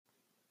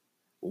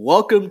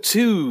Welcome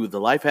to the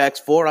Life Hacks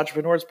for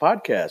Entrepreneurs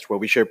podcast, where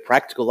we share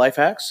practical life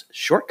hacks,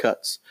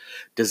 shortcuts,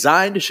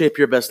 designed to shape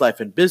your best life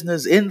and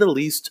business in the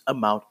least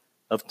amount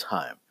of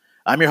time.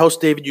 I'm your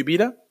host, David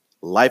Ubita.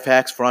 Life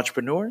Hacks for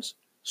Entrepreneurs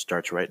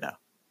starts right now.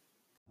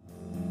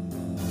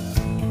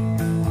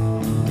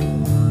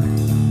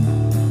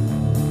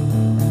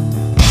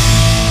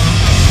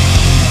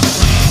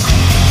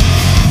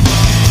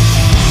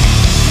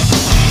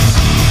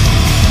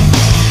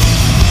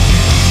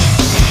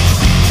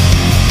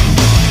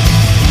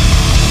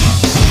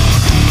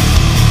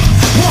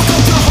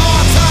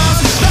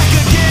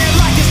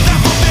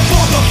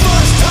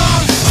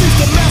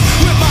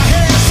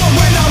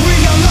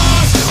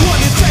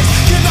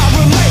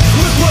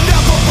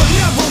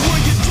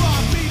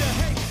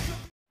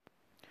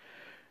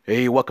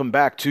 Hey, welcome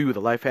back to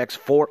the Life Hacks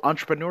for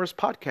Entrepreneurs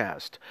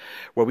podcast,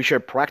 where we share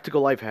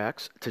practical life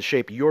hacks to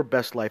shape your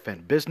best life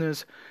and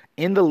business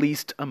in the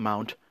least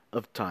amount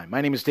of time.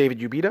 My name is David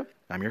Ubita.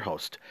 I'm your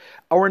host.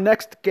 Our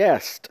next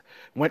guest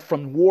went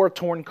from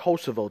war-torn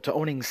Kosovo to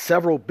owning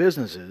several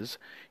businesses,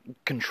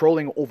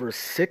 controlling over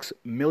 $6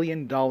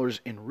 million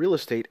in real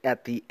estate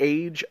at the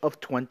age of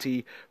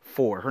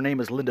 24. Her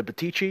name is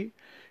Bytyqi,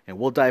 and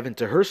we'll dive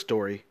into her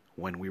story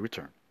when we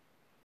return.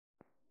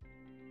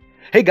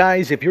 Hey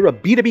guys, if you're a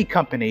B2B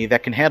company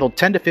that can handle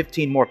 10 to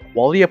 15 more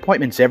quality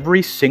appointments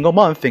every single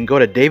month, then go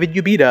to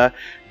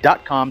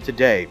davidubita.com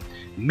today.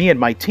 Me and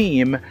my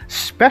team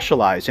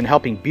specialize in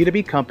helping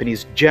B2B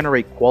companies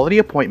generate quality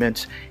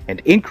appointments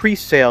and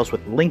increase sales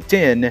with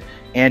LinkedIn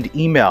and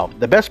email.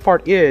 The best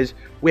part is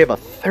we have a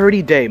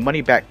 30-day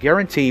money-back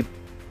guarantee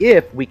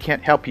if we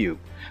can't help you.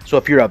 So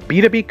if you're a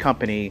B2B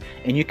company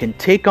and you can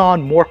take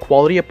on more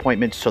quality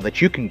appointments so that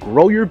you can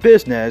grow your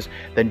business,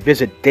 then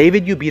visit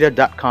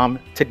davidubita.com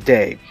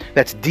today.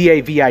 That's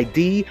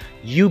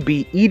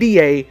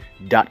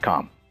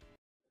davidubeda.com.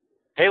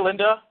 Hey,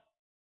 Linda.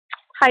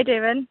 Hi,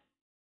 David.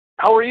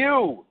 How are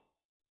you?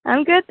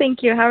 I'm good,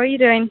 thank you. How are you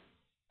doing?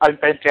 I'm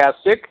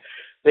fantastic.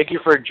 Thank you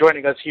for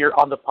joining us here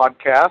on the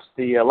podcast,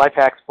 the Life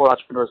Hacks for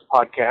Entrepreneurs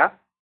podcast.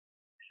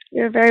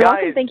 You're very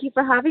welcome. Thank you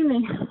for having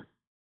me.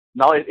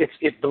 No,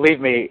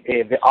 believe me,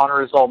 the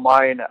honor is all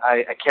mine.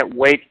 I can't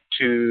wait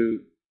to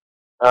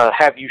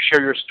have you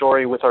share your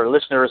story with our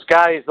listeners.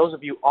 Guys, those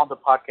of you on the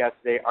podcast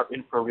today are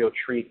in for a real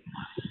treat.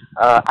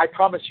 I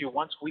promise you,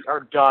 once we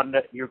are done,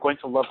 you're going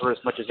to love her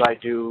as much as I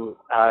do.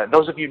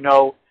 Those of you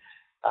know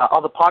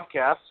on the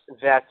podcast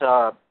that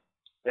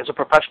as a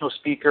professional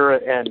speaker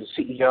and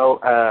CEO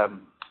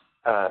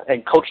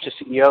and coach to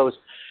CEOs,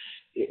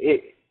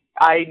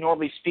 I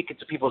normally speak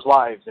into people's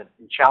lives and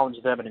challenge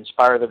them and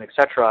inspire them,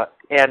 etc.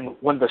 And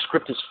when the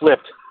script is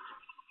flipped,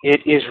 it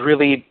is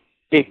really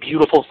a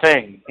beautiful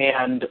thing.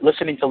 And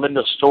listening to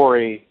Linda's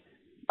story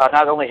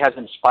not only has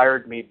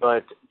inspired me,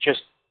 but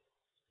just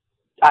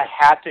I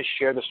had to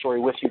share the story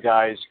with you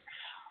guys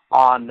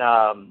on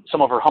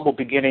some of her humble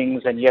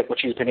beginnings and yet what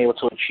she's been able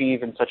to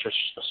achieve in such a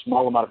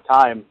small amount of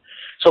time.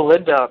 So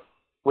Linda,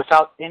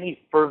 without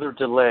any further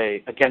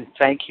delay, again,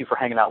 thank you for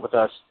hanging out with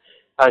us.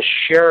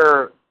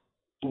 Share,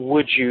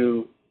 would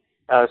you,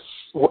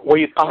 where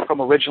you come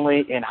from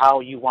originally and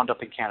how you wound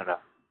up in Canada?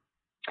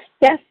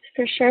 Yes,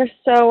 for sure.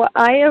 So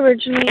I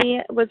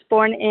originally was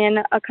born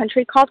in a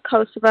country called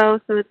Kosovo,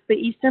 so it's the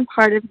eastern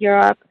part of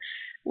Europe.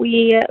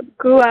 We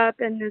grew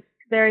up in this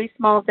very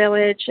small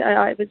village.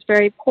 It was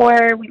very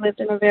poor. We lived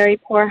in a very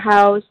poor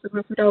house. The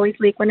roof would always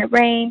leak when it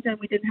rained, and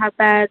we didn't have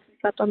beds. We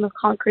slept on the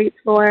concrete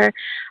floor,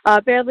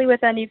 barely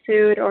with any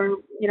food or,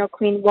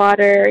 clean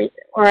water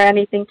or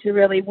anything to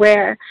really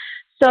wear.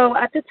 So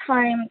at the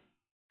time,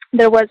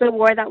 there was a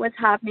war that was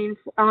happening,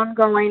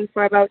 ongoing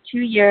for about 2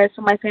 years.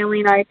 So my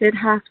family and I did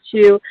have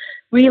to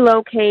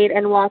relocate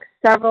and walk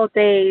several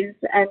days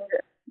and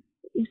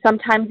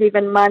sometimes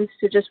even months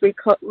to just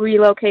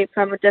relocate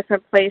from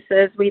different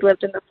places. We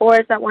lived in the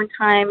forest at one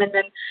time, and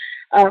then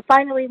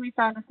finally we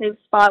found a safe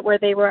spot where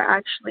they were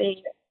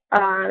actually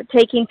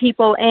taking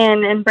people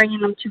in and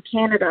bringing them to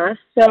Canada.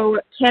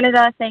 So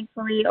Canada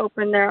thankfully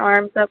opened their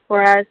arms up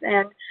for us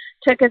and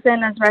took us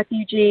in as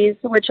refugees,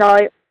 which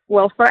I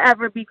will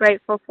forever be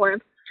grateful for.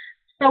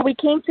 So we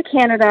came to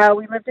Canada.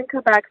 We lived in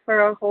Quebec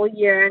for a whole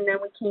year, and then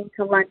we came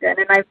to London.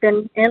 And I've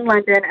been in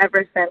London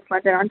ever since,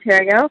 London,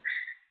 Ontario.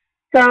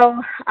 So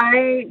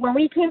when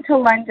we came to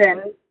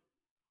London,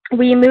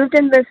 we moved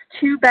in this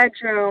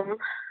 2-bedroom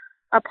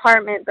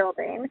apartment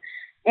building.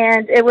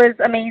 And it was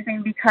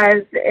amazing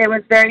because it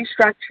was very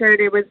structured,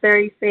 it was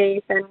very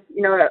safe, and,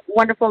 a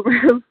wonderful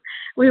roof.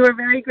 We were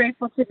very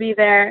grateful to be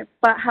there.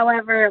 But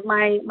however,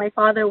 my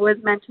father was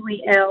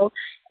mentally ill,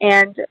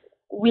 and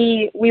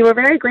we were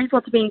very grateful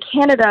to be in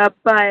Canada,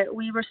 but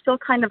we were still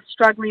kind of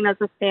struggling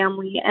as a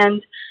family.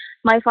 And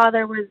my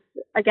father was,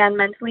 again,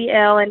 mentally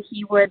ill, and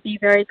he would be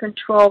very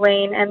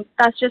controlling, and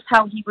that's just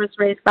how he was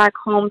raised back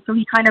home. So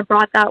he kind of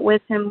brought that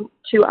with him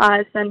to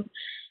us, and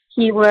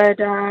he was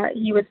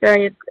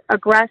very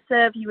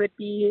aggressive. He would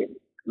be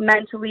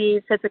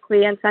mentally,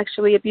 physically, and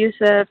sexually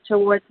abusive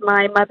towards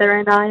my mother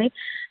and I.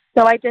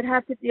 So I did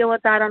have to deal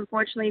with that,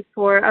 unfortunately,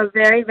 for a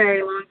very,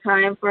 very long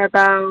time, for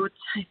about,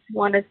 I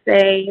want to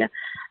say,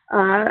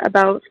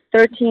 about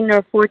 13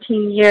 or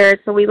 14 years.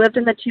 So we lived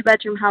in the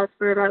two-bedroom house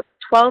for about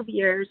 12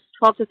 years,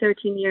 12 to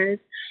 13 years.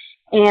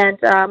 And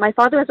my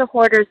father was a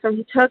hoarder, so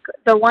he took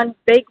the one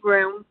big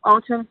room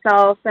all to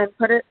himself and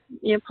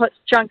put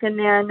junk in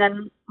there. And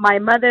then my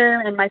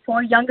mother and my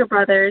four younger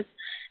brothers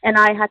and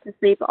I had to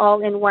sleep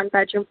all in one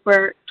bedroom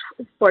for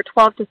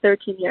 12 to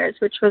 13 years,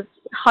 which was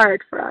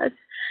hard for us.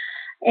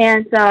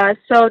 And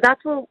so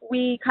that's what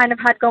we kind of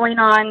had going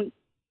on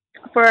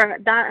for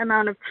that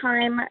amount of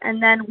time.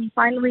 And then we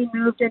finally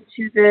moved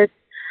into this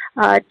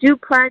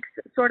duplex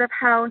sort of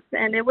house,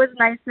 and it was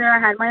nicer. I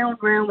had my own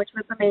room, which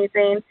was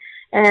amazing,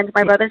 and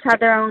my brothers had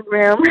their own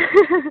room.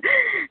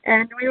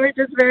 And we were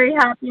just very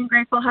happy and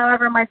grateful.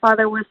 However, my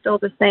father was still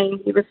the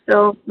same. He was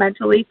still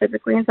mentally,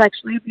 physically, and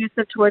sexually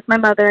abusive towards my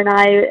mother and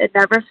I. It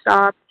never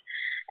stopped.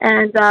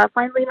 And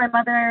finally, my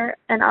mother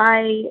and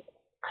I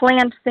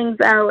planned things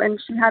out,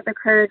 and she had the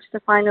courage to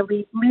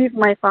finally leave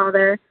my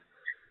father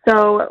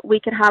so we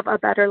could have a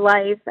better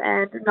life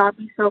and not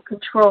be so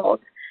controlled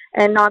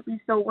and not be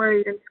so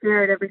worried and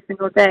scared every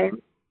single day.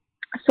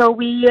 So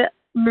we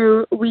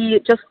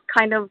just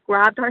kind of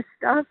grabbed our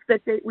stuff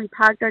we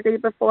packed our day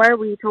before.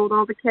 We told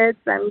all the kids,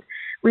 and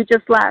we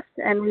just left,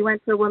 and we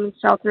went to a women's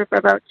shelter for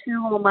about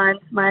 2 whole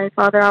months. My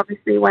father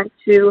obviously went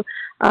to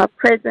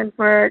prison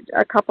for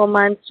a couple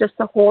months just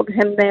to hold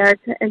him there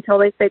until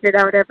they figured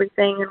out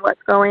everything and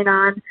what's going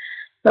on.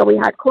 So we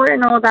had court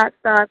and all that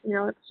stuff.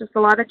 It's just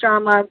a lot of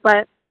drama,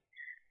 but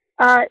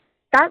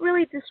that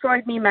really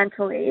destroyed me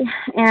mentally,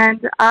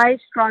 and I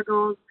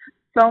struggled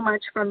so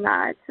much from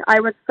that. I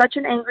was such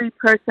an angry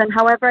person.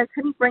 However, I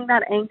couldn't bring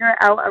that anger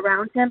out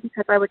around him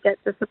because I would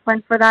get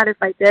disciplined for that if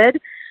I did.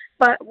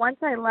 But once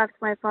I left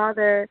my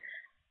father,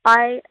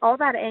 all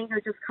that anger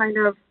just kind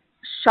of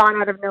shot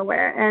out of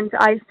nowhere, and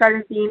I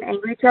started being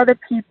angry to other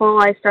people.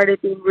 I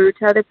started being rude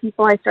to other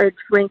people. I started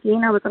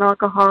drinking. I was an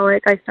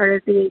alcoholic. I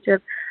started at the age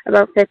of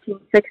about 15,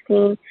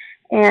 16.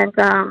 And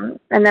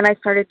then I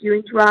started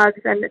doing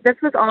drugs, and this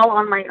was all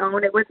on my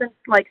own. It wasn't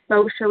like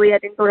socially. I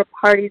didn't go to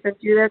parties and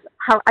do this.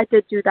 I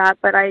did do that,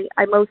 but I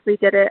mostly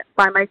did it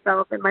by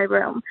myself in my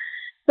room.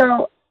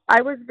 So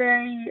I was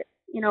very,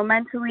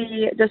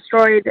 mentally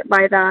destroyed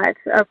by that,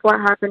 of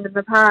what happened in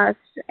the past.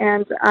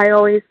 And I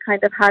always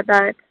kind of had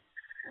that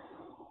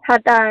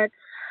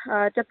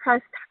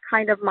depressed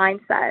kind of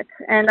mindset.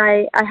 And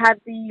I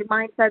had the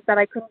mindset that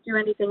I couldn't do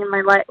anything in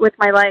my life with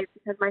my life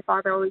because my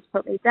father always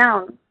put me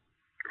down.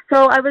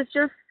 So that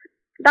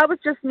was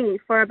just me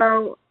for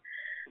about,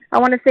 I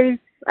want to say,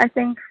 I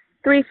think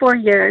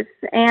 3-4 years.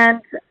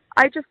 And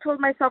I just told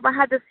myself, I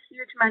had this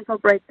huge mental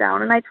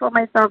breakdown, and I told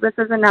myself, this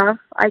is enough.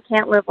 I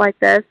can't live like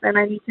this, and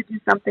I need to do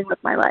something with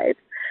my life.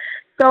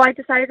 So I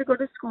decided to go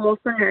to school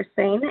for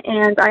nursing,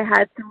 and I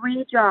had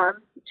 3 jobs,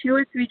 2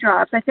 or 3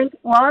 jobs. I think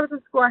while I was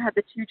in school, I had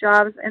the 2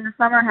 jobs. In the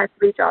summer, I had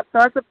 3 jobs. So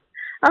I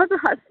was a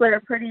hustler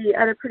at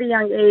a pretty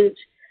young age.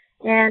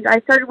 And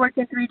I started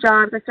working 3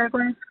 jobs. I started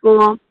going to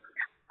school.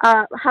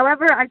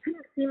 However, I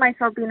couldn't see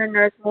myself being a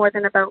nurse more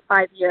than about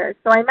 5 years.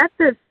 So I met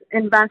this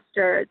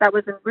investor that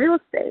was in real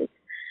estate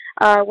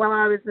while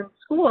I was in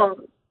school.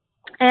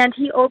 And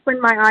he opened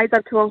my eyes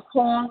up to a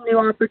whole new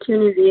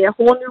opportunity, a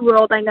whole new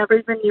world I never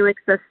even knew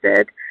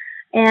existed.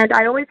 And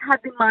I always had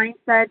the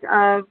mindset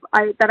of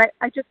I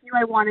just knew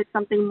I wanted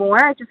something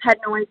more. I just had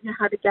no idea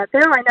how to get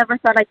there. I never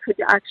thought I could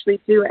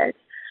actually do it.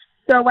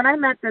 So when I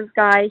met this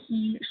guy,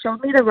 he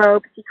showed me the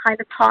ropes. He kind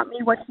of taught me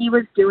what he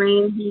was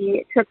doing.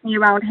 He took me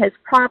around his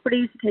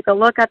properties to take a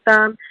look at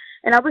them.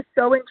 And I was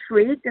so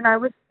intrigued and I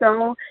was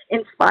so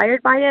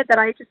inspired by it that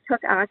I just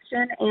took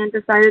action and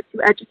decided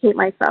to educate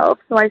myself.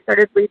 So I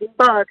started reading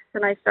books,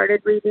 and I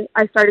started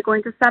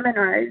going to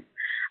seminars.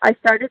 I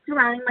started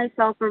surrounding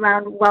myself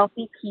around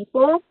wealthy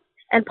people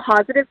and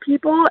positive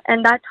people,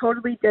 and that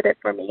totally did it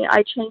for me.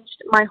 I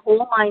changed my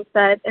whole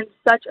mindset in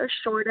such a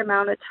short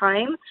amount of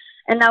time.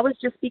 And that was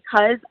just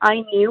because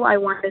I knew I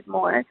wanted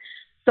more.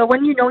 So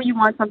when you know you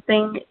want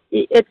something,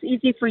 it's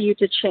easy for you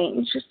to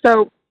change.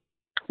 So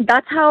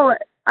that's how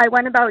I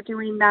went about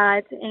doing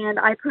that. And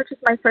I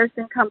purchased my first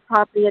income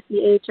property at the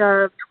age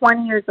of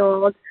 20 years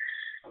old.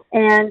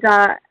 And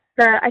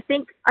I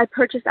think I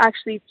purchased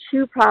actually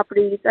 2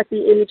 properties at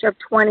the age of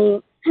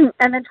 20.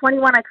 And then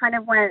 21, I kind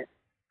of went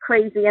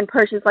crazy and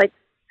purchased like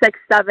 6,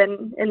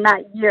 7 in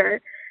that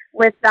year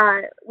with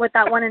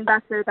that one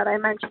investor that I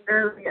mentioned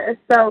earlier.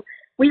 So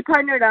we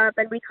partnered up,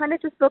 and we kind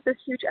of just built this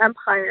huge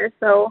empire.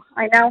 So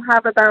I now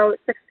have about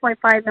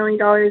 $6.5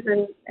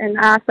 million in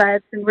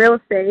assets in real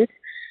estate,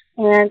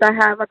 and I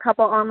have a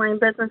couple online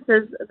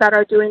businesses that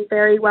are doing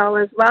very well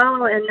as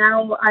well. And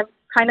now I'm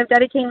kind of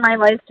dedicating my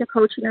life to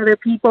coaching other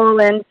people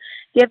and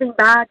giving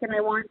back, and I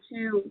want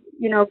to,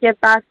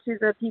 give back to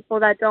the people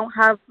that don't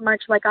have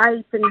much, like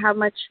I didn't have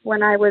much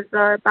when I was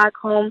back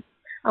home.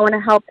 I want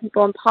to help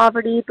people in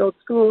poverty, build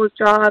schools,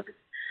 jobs,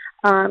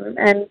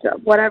 and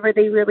whatever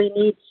they really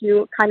need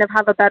to kind of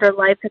have a better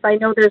life, because I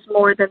know there's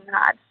more than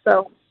that.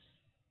 So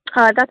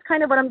that's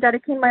kind of what I'm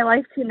dedicating my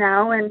life to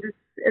now, and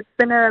it's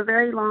been a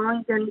very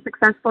long and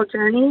successful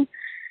journey.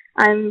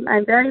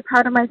 I'm very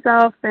proud of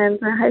myself, and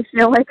I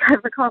feel like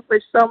I've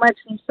accomplished so much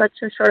in such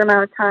a short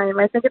amount of time.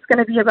 I think it's going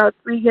to be about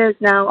 3 years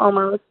now,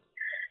 almost,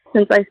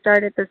 since I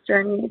started this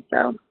journey.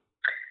 So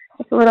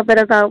it's a little bit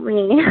about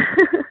me.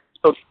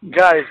 So,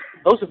 guys,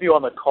 those of you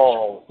on the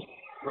call,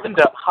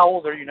 Linda, how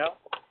old are you now?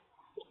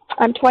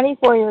 I'm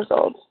 24 years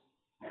old.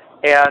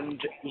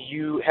 And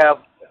you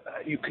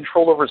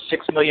control over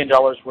 $6 million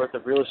worth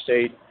of real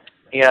estate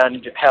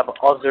and have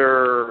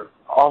other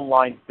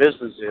online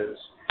businesses.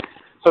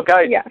 So,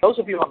 guys, those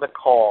of you on the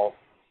call,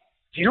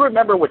 do you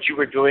remember what you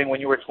were doing when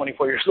you were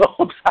 24 years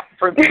old?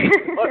 For me,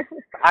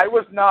 I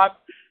was not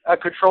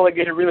controlling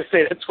any real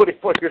estate at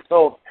 24 years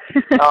old.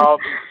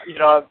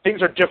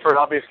 Things are different,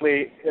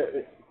 obviously,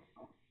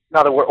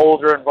 now that we're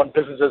older and run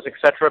businesses,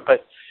 etc.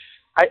 But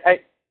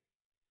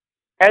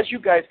as you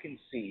guys can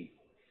see,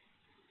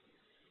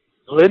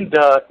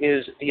 Linda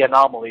is the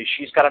anomaly.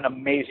 She's got an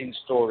amazing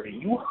story.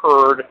 You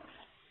heard a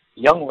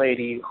young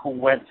lady who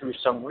went through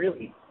some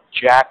really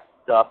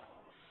jacked up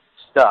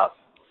stuff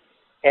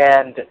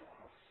and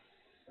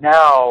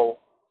now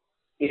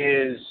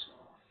is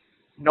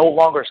no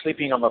longer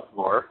sleeping on the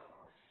floor.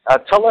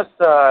 Tell us,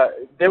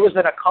 there was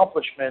an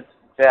accomplishment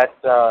that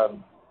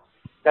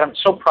I'm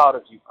so proud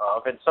of you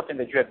of, and something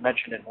that you had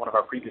mentioned in one of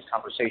our previous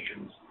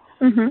conversations,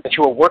 that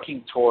you were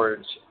working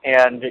towards,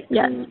 and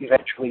you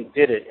eventually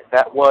did it.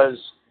 That was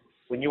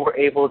when you were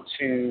able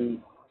to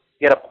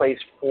get a place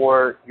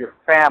for your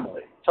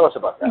family. Tell us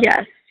about that.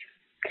 Yes.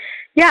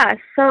 Yeah,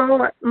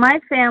 so my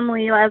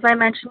family, as I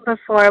mentioned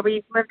before,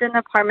 we've lived in an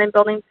apartment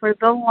building for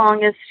the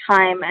longest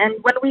time. And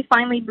when we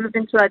finally moved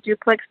into that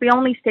duplex, we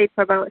only stayed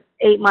for about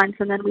 8 months,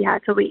 and then we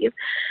had to leave.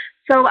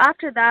 So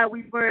after that,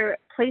 we were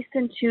placed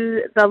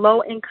into the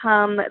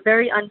low-income,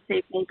 very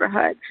unsafe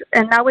neighborhoods.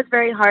 And that was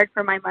very hard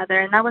for my mother,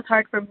 and that was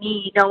hard for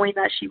me, knowing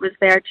that she was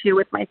there, too,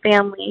 with my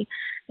family,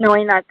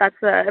 knowing that that's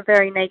a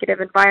very negative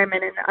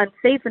environment and an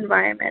unsafe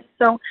environment.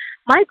 So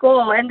my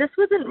goal, and this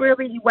wasn't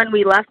really when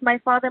we left my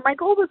father, my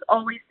goal was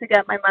always to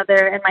get my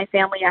mother and my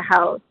family a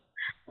house,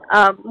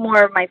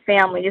 more of my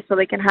family, so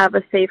they can have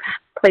a safe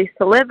place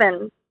to live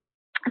in.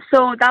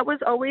 So that was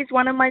always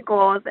one of my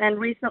goals, and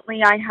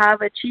recently I have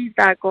achieved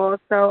that goal.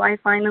 So I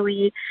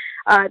finally,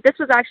 this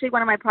was actually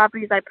one of my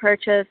properties I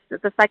purchased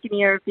the second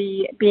year of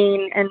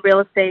being in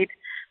real estate.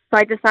 So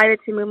I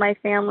decided to move my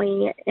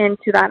family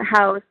into that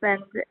house,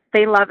 and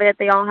they love it.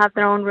 They all have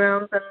their own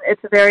rooms, and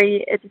it's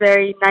very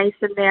nice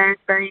in there.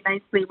 It's very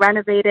nicely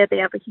renovated. They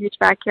have a huge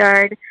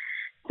backyard.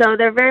 So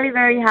they're very,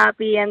 very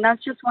happy, and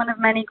that's just one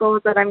of many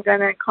goals that I'm going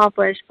to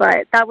accomplish.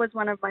 But that was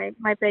one of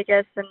my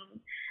biggest and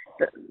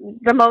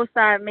the most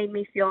that made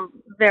me feel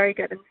very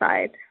good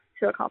inside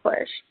to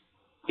accomplish.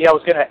 Yeah, I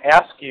was going to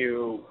ask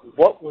you,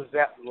 what was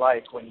that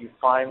like when you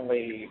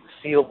finally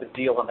sealed the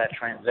deal on that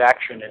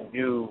transaction and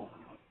knew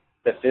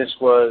that this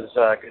was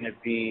going to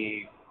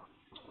be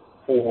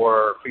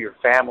for your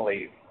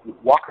family?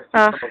 Walk us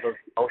through some of those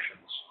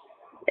emotions.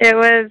 It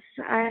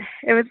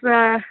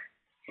was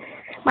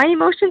my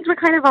emotions were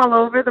kind of all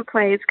over the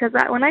place, because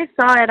when I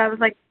saw it, I was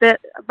like,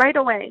 right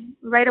away.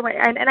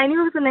 And I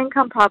knew it was an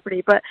income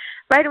property, but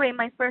right away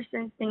my first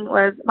instinct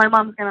was, my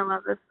mom's going to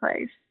love this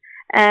place,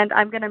 and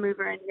I'm going to move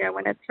her in here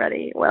when it's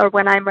ready, or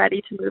when I'm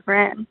ready to move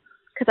her in,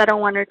 because I don't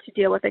want her to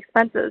deal with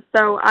expenses.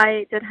 So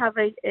I did have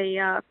a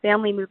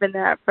family move in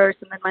there at first,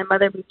 and then my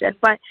mother moved in.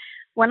 But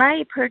when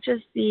I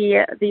purchased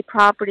the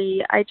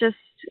property,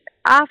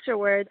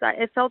 afterwards,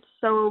 it felt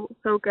so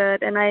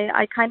good, and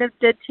I kind of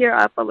did tear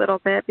up a little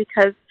bit,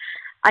 because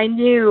I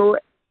knew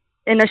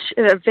in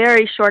a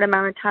very short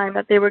amount of time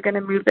that they were going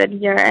to move in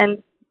here.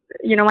 And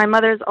my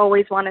mother's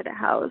always wanted a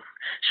house.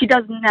 She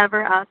does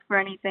never ask for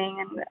anything,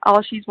 and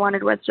all she's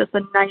wanted was just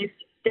a nice,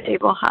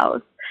 stable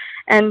house.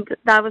 And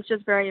that was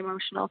just very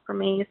emotional for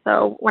me.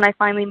 So when I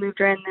finally moved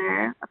her in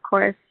there, of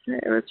course,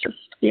 it was just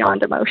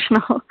beyond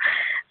emotional.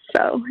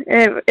 So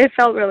it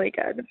felt really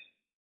good.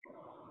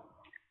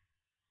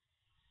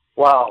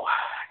 Wow.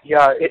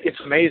 Yeah, it's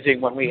amazing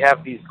when we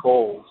have these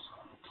goals,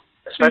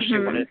 especially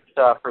when it's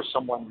for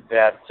someone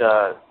that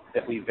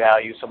we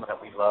value, someone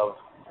that we love.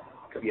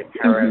 It could be a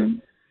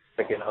parent,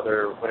 like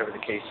another, whatever the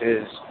case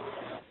is.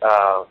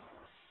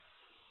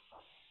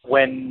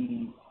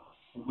 When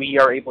we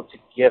are able to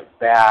give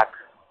back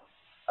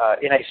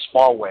in a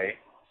small way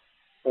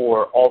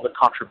for all the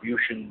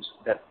contributions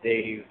that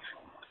they've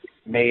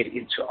made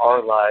into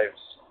our lives,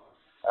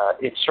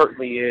 it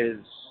certainly is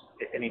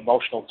an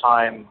emotional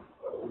time,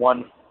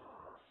 one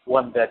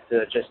that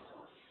just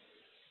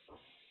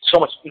so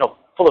much,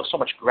 full of so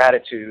much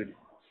gratitude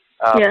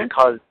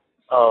because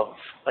of,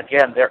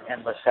 again, their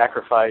endless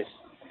sacrifice.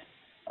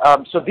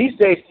 So these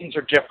days things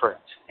are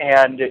different,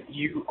 and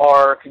you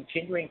are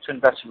continuing to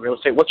invest in real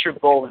estate. What's your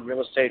goal in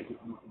real estate?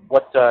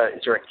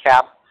 Is there a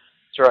cap?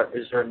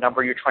 Is there a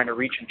number you're trying to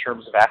reach in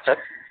terms of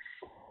assets?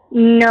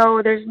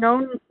 No, there's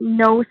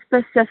no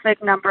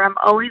specific number. I'm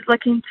always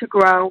looking to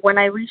grow. When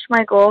I reach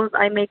my goals,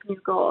 I make new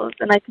goals,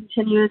 and I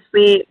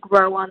continuously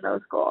grow on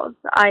those goals.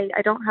 I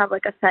don't have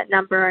like a set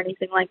number or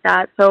anything like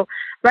that. So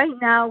right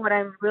now, what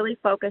I'm really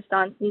focused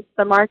on, since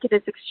the market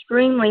is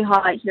extremely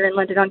hot here in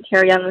London,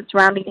 Ontario, and the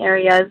surrounding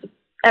areas,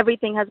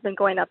 everything has been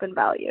going up in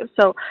value.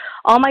 So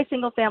all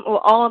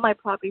of my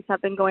properties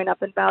have been going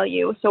up in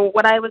value. So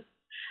what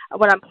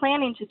I'm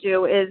planning to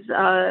do is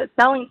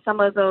selling some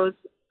of those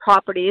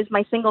properties,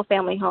 my single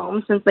family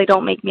homes, since they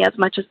don't make me as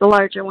much as the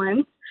larger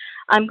ones.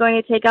 I'm going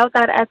to take out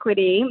that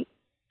equity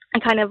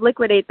and kind of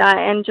liquidate that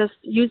and just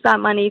use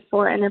that money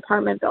for an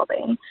apartment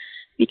building.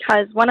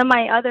 Because one of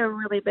my other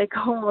really big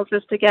goals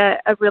is to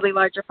get a really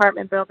large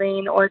apartment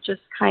building, or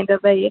just kind of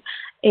a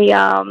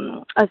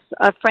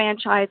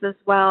franchise as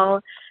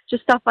well,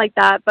 just stuff like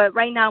that. But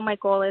right now my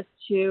goal is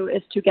to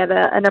get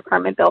an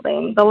apartment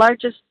building. The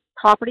largest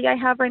property I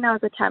have right now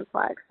is a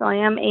 10-plex, so I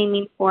am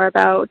aiming for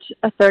about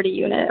a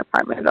 30-unit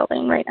apartment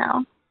building right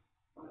now.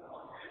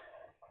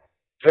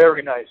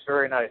 Very nice,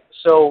 very nice.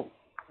 So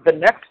the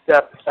next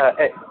step,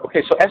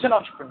 okay, so as an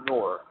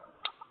entrepreneur,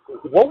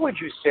 what would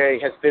you say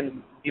has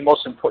been the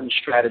most important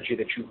strategy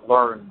that you've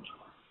learned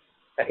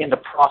in the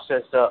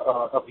process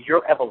of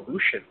your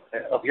evolution,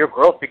 of your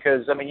growth?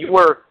 Because, I mean, you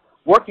were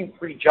working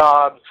 3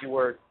 jobs, you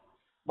were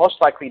most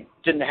likely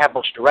didn't have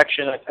much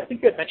direction. I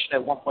think you had mentioned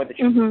at one point that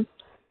you were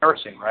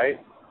nursing, right?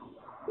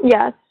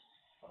 Yes.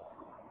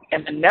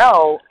 And then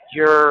now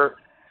you're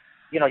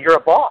a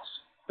boss.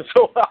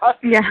 So,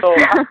 yeah. so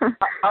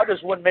how does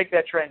one make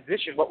that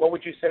transition? What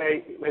would you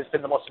say has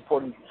been the most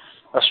important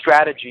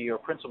strategy or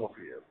principle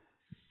for you?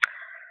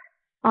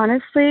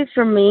 Honestly,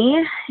 for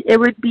me, it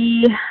would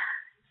be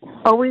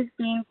always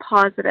being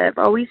positive,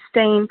 always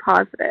staying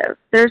positive.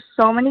 There's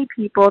so many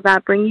people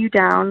that bring you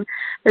down.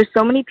 There's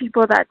so many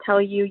people that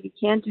tell you you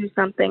can't do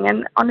something,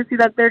 and honestly,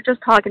 that they're just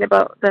talking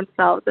about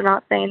themselves. They're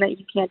not saying that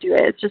you can't do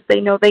it. It's just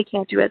they know they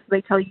can't do it, so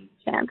they tell you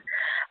you can't.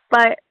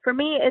 But for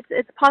me,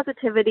 it's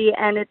positivity,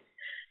 and it's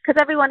because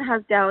everyone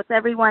has doubts.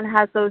 Everyone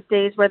has those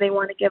days where they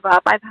want to give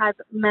up. I've had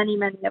many,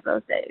 many of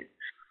those days.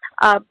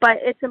 But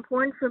it's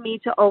important for me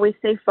to always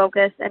stay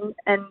focused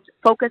and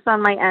focus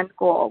on my end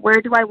goal. Where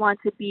do I want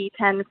to be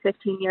 10,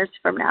 15 years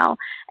from now?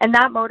 And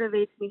that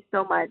motivates me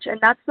so much. And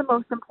that's the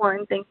most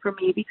important thing for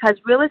me, because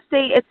real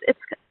estate,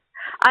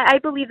 I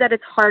believe that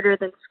it's harder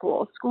than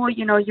school. School,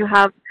 you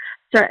have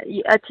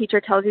a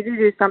teacher tells you to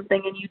do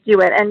something and you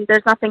do it. And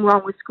there's nothing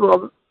wrong with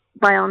school,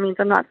 by all means.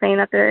 I'm not saying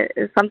that there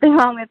is something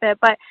wrong with it,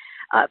 but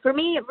for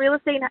me, real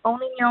estate and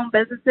owning your own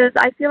businesses,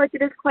 I feel like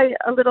it is quite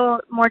a little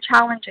more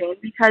challenging,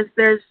 because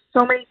there's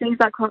so many things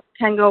that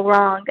can go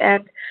wrong,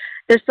 and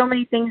there's so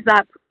many things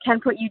that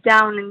can put you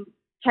down and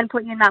can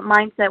put you in that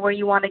mindset where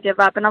you want to give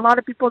up, and a lot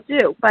of people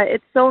do. But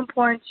it's so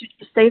important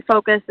to stay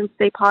focused and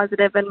stay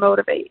positive and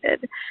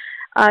motivated.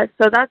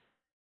 So that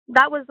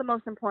was the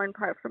most important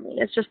part for me.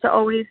 It's just to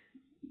always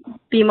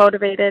be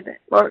motivated,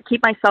 or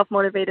keep myself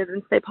motivated,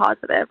 and stay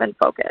positive and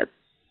focused.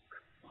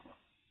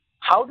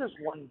 How does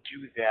one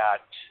do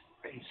that,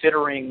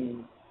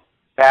 considering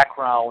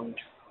background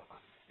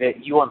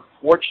that you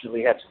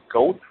unfortunately had to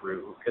go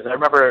through? Because I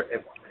remember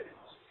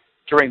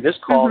during this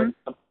call and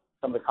some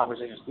of the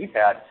conversations we've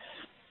had,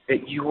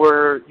 that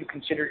you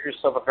considered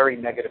yourself a very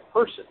negative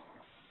person.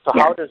 So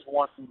how does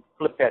one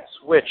flip that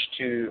switch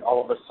to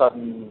all of a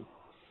sudden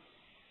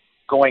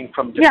going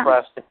from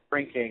depressed and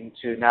drinking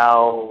to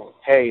now,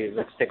 hey,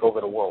 let's take over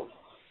the world?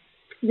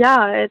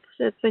 Yeah,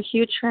 it's a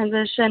huge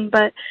transition,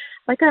 but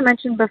like I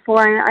mentioned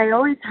before, I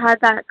always had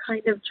that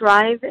kind of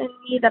drive in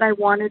me that I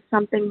wanted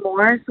something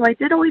more. So I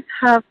did always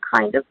have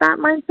kind of that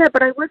mindset,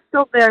 but I was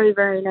still very,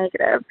 very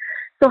negative.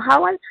 So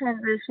how I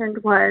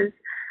transitioned was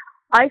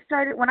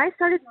when I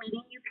started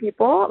meeting new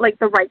people, like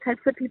the right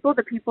types of people,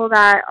 the people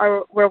that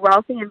were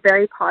wealthy and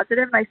very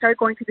positive, and I started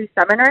going to these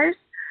seminars.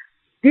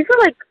 These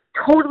were like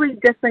totally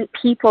different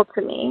people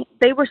to me.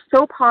 They were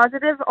so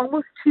positive,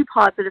 almost too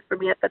positive for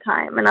me at the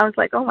time. And I was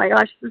like, oh my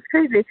gosh, this is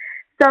crazy.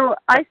 So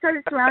I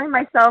started surrounding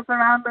myself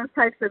around those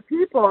types of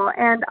people,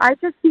 and I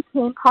just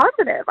became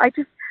positive.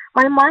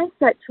 My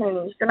mindset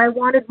changed, and I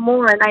wanted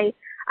more, and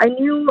I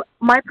knew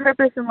my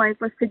purpose in life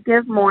was to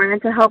give more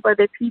and to help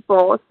other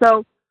people.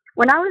 So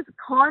when I was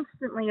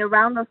constantly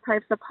around those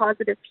types of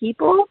positive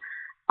people,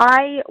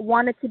 I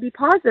wanted to be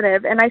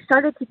positive, and I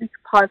started to be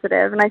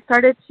positive, and I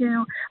started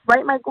to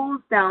write my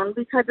goals down,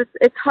 because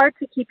it's hard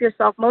to keep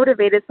yourself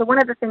motivated. So one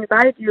of the things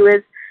I do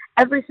is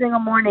every single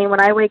morning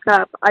when I wake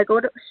up, I go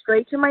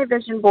straight to my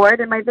vision board,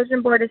 and my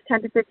vision board is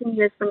 10 to 15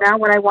 years from now,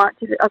 what I want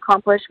to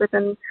accomplish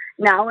within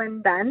now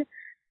and then.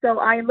 So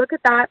I look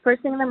at that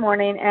first thing in the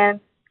morning,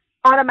 and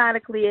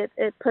automatically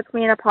it puts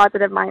me in a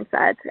positive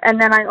mindset. And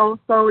then I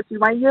also do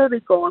my yearly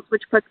goals,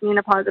 which puts me in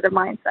a positive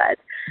mindset.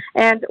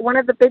 And one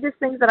of the biggest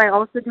things that I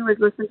also do is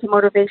listen to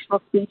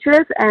motivational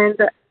speeches, and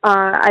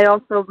I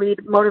also read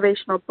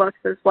motivational books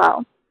as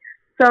well.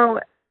 So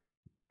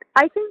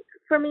I think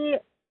for me,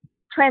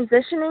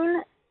 transitioning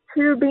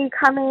to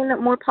becoming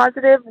more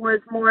positive was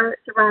more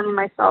surrounding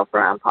myself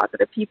around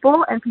positive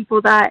people and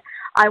people that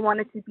I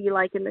wanted to be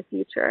like in the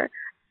future.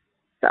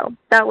 So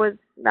that was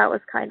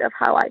kind of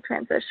how I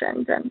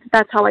transitioned, and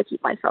that's how I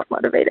keep myself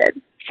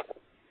motivated.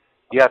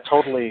 Yeah,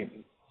 totally.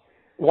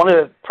 One of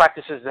the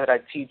practices that I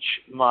teach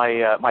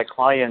my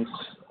clients,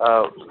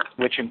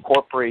 which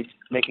incorporates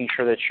making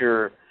sure that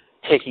you're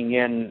taking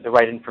in the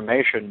right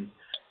information,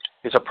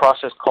 is a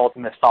process called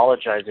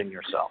mythologizing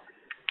yourself.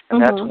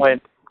 And that's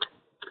when,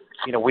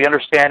 we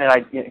understand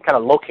and kind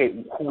of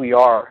locate who we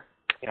are,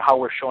 how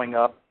we're showing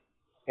up,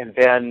 and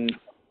then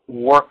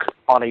work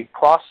on a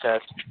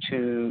process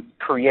to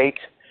create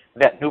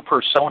that new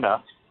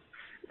persona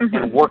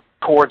and work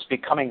towards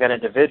becoming that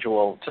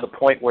individual to the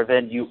point where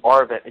then you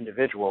are that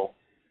individual,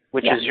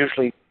 which is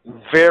usually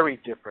very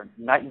different,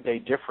 night and day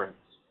difference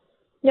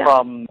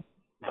from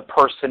the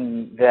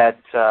person that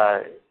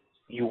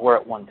you were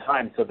at one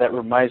time. So that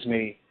reminds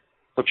me,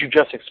 what you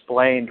just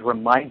explained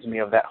reminds me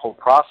of that whole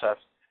process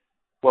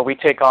where we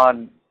take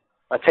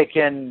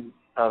in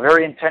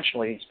very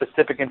intentionally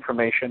specific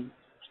information.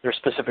 There's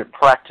specific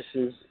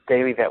practices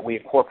daily that we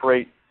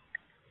incorporate,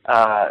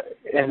 and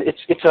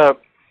it's a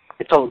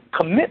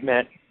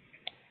commitment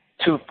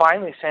to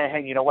finally saying,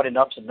 hey, you know what,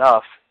 enough's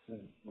enough.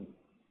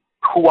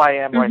 Who I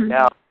am right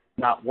now is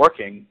not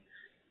working,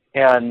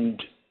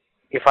 and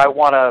if I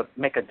want to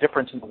make a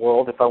difference in the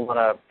world, if I want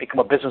to become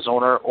a business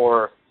owner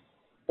or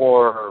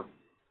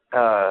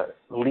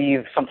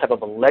leave some type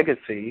of a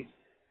legacy,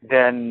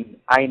 then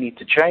I need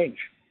to change.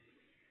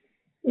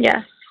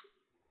 Yes.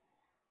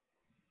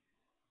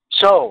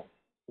 So,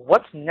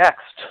 what's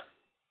next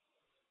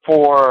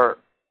for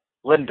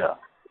Linda?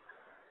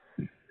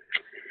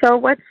 So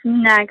what's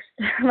next?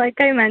 Like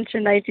I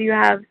mentioned, I do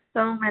have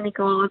so many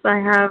goals. I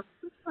have,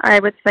 I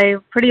would say,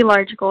 pretty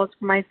large goals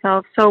for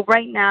myself. So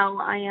right now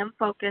I am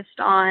focused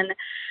on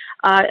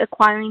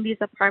acquiring these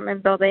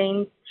apartment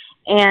buildings,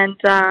 and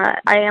I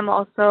am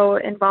also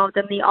involved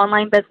in the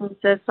online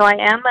businesses. So I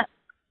am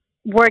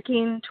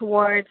working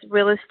towards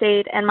real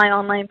estate and my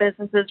online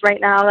businesses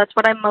right now. That's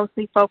what I'm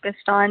mostly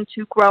focused on,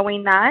 to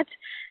growing that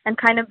and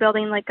kind of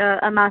building like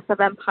a massive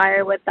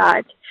empire with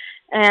that.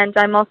 And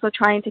I'm also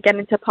trying to get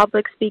into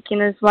public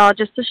speaking as well,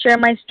 just to share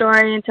my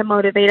story and to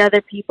motivate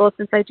other people,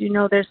 since I do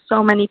know there's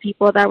so many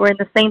people that were in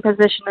the same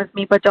position as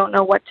me but don't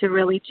know what to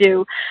really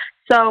do.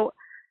 So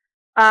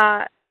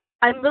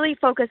I'm really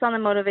focused on the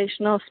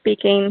motivational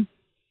speaking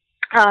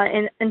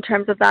in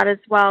terms of that as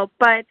well.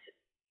 But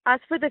as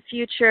for the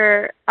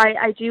future,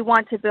 I do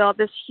want to build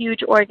this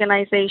huge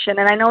organization,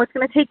 and I know it's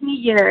going to take me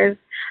years,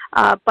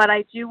 but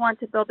I do want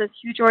to build this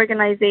huge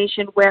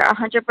organization where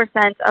 100%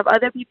 of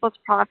other people's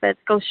profits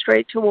go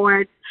straight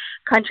towards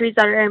countries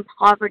that are in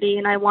poverty,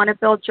 and I want to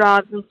build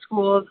jobs and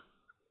schools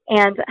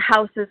and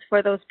houses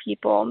for those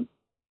people.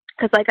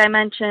 Because like I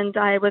mentioned,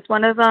 I was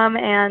one of them,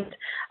 and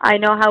I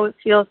know how it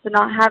feels to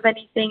not have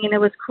anything, and it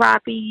was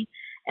crappy.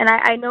 And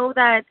I know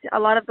that a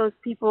lot of those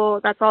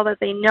people, that's all that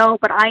they know,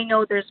 but I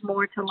know there's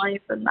more to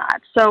life than that.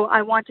 So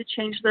I want to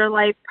change their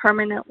life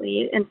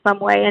permanently in some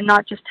way and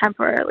not just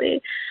temporarily.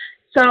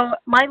 So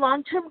my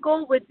long-term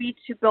goal would be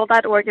to build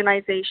that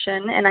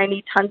organization, and I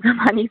need tons of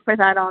money for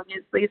that,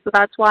 obviously. So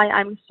that's why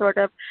I'm sort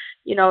of,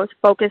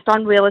 focused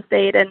on real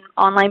estate and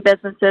online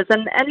businesses,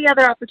 and any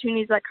other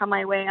opportunities that come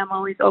my way, I'm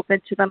always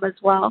open to them as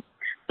well.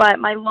 But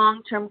my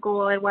long-term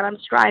goal and what I'm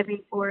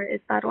striving for is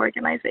that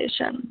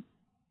organization.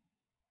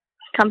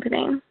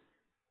 Company.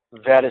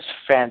 That is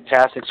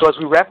fantastic. So as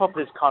we wrap up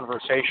this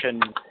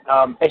conversation,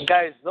 and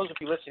guys, those of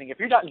you listening, if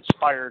you're not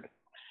inspired,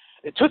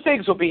 two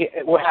things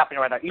will happen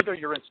right now. Either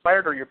you're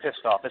inspired or you're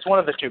pissed off. It's one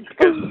of the two,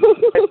 because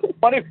at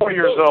 24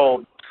 years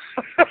old,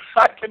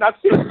 I cannot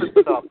sit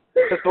this up.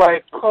 It's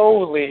like,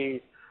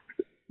 holy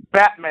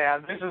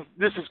Batman,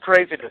 this is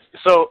craziness.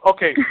 So,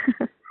 okay,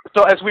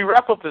 so as we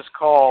wrap up this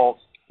call,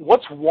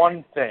 what's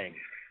one thing,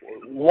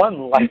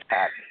 one life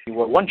hack,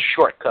 one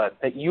shortcut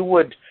that you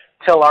would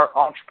tell our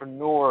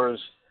entrepreneurs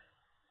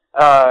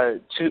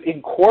to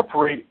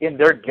incorporate in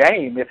their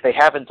game, if they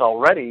haven't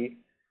already,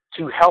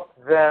 to help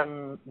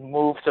them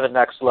move to the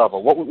next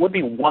level? What would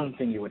be one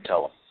thing you would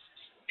tell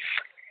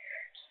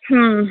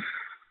them?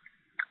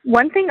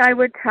 One thing I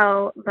would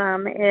tell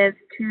them is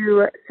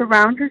to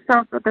surround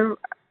yourself with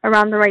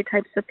around the right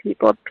types of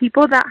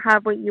people that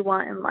have what you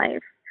want in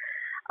life.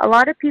 A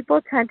lot of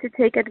people tend to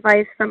take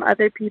advice from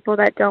other people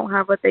that don't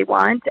have what they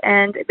want,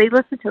 and they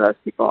listen to those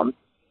people.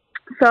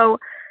 So,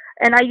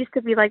 and I used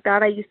to be like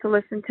that. I used to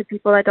listen to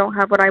people that don't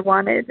have what I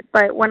wanted.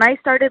 But when I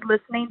started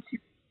listening to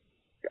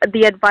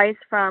the advice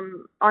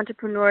from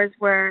entrepreneurs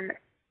where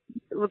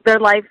their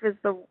life is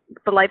the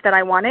life that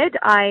I wanted,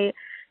 I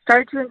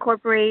started to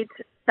incorporate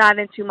that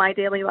into my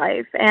daily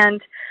life.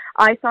 And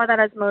I saw that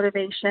as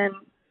motivation.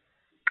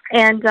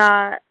 And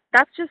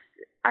that's just,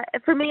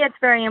 for me, it's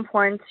very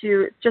important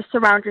to just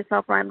surround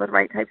yourself around the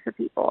right types of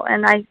people.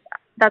 And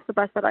that's the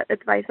best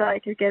advice that I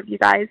could give you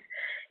guys,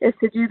 is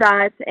to do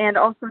that, and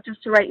also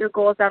just to write your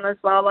goals down as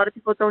well. A lot of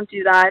people don't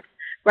do that.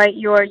 Write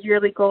your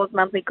yearly goals,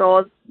 monthly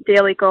goals,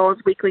 daily goals,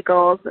 weekly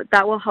goals.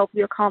 That will help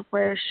you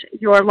accomplish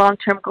your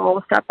long-term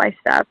goals step by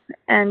step.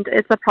 And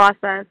it's a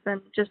process,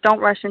 and just don't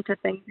rush into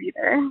things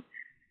either.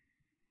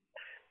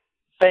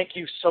 thank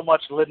you so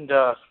much,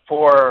 Linda,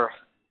 for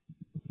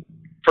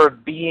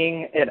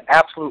being an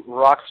absolute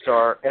rock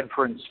star and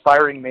for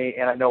inspiring me,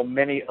 and I know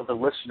many of the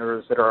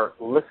listeners that are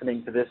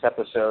listening to this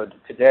episode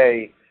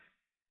today.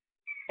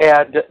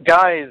 And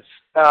guys,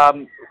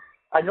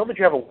 I know that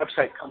you have a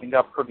website coming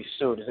up pretty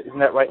soon. Isn't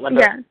that right,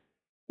 Linda? Yeah.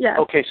 Yeah.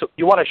 Okay, so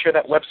you want to share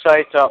that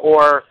website,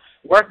 or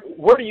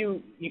where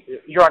do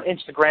you're on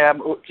Instagram?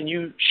 Can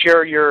you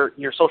share your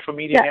social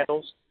media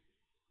handles?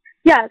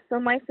 Yeah, so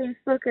my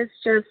Facebook is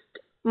just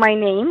my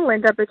name,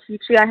 Linda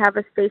Bytyqi. I have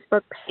a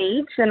Facebook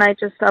page, and I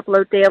just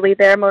upload daily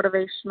there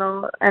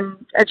motivational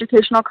and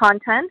educational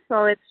content.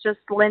 So it's just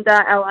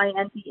Linda,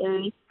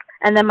 Linda,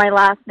 and then my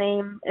last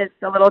name is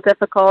a little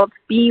difficult,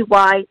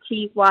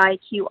 Bytyqi.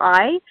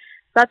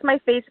 That's my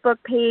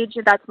Facebook page.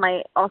 That's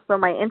also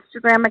my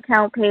Instagram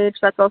account page.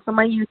 That's also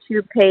my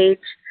YouTube page.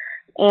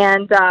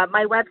 And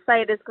my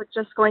website is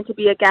just going to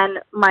be, again,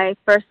 my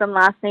first and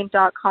last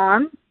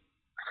name.com.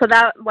 So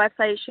that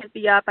website should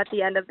be up at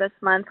the end of this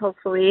month,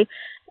 hopefully.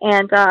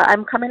 And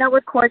I'm coming out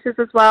with courses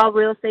as well,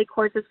 real estate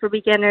courses for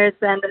beginners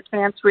and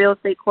advanced real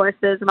estate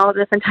courses and all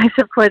different types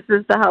of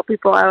courses to help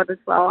people out as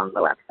well on the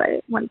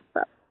website.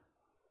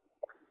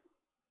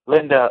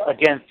 Linda,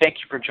 again, thank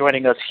you for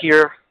joining us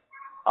here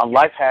on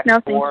Life Hacks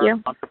for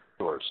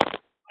Entrepreneurs.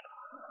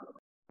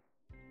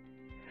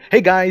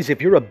 Hey guys,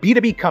 if you're a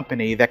B2B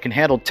company that can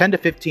handle 10 to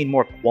 15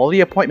 more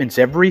quality appointments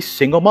every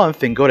single month,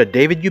 then go to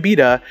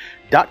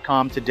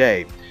davidubita.com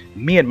today.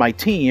 Me and my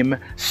team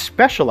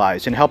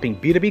specialize in helping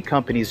B2B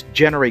companies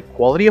generate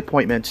quality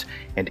appointments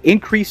and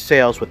increase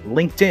sales with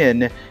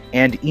LinkedIn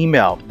and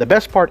email. The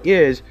best part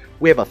is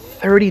we have a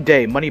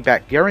 30-day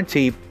money-back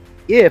guarantee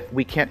if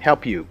we can't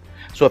help you.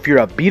 So if you're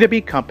a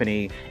B2B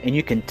company and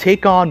you can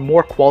take on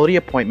more quality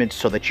appointments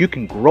so that you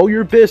can grow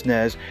your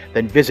business,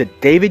 then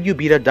visit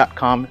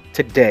davidubita.com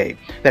today.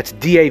 That's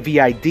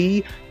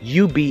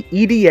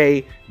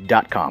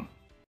davidubeda.com.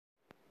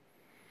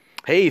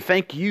 Hey,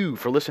 thank you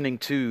for listening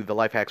to the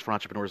Life Hacks for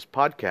Entrepreneurs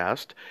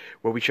podcast,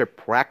 where we share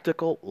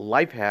practical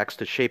life hacks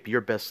to shape your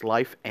best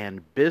life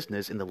and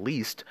business in the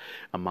least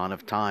amount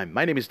of time.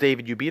 My name is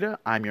David Ubita.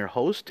 I'm your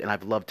host, and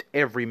I've loved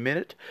every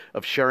minute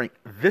of sharing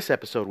this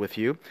episode with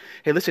you.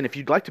 Hey, listen, if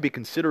you'd like to be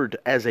considered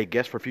as a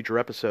guest for future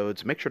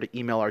episodes, make sure to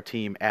email our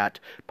team at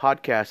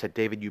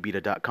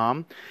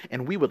podcast@davidubita.com,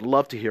 and we would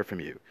love to hear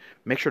from you.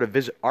 Make sure to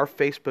visit our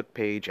Facebook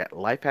page at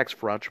Life Hacks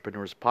for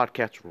Entrepreneurs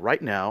podcast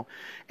right now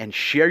and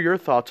share your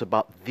thoughts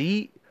about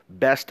the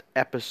best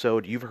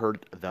episode you've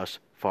heard thus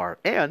far.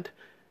 And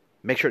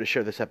make sure to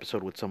share this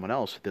episode with someone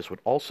else. This would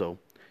also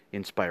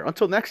inspire.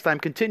 Until next time,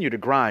 continue to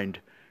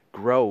grind,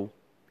 grow,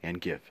 and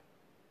give.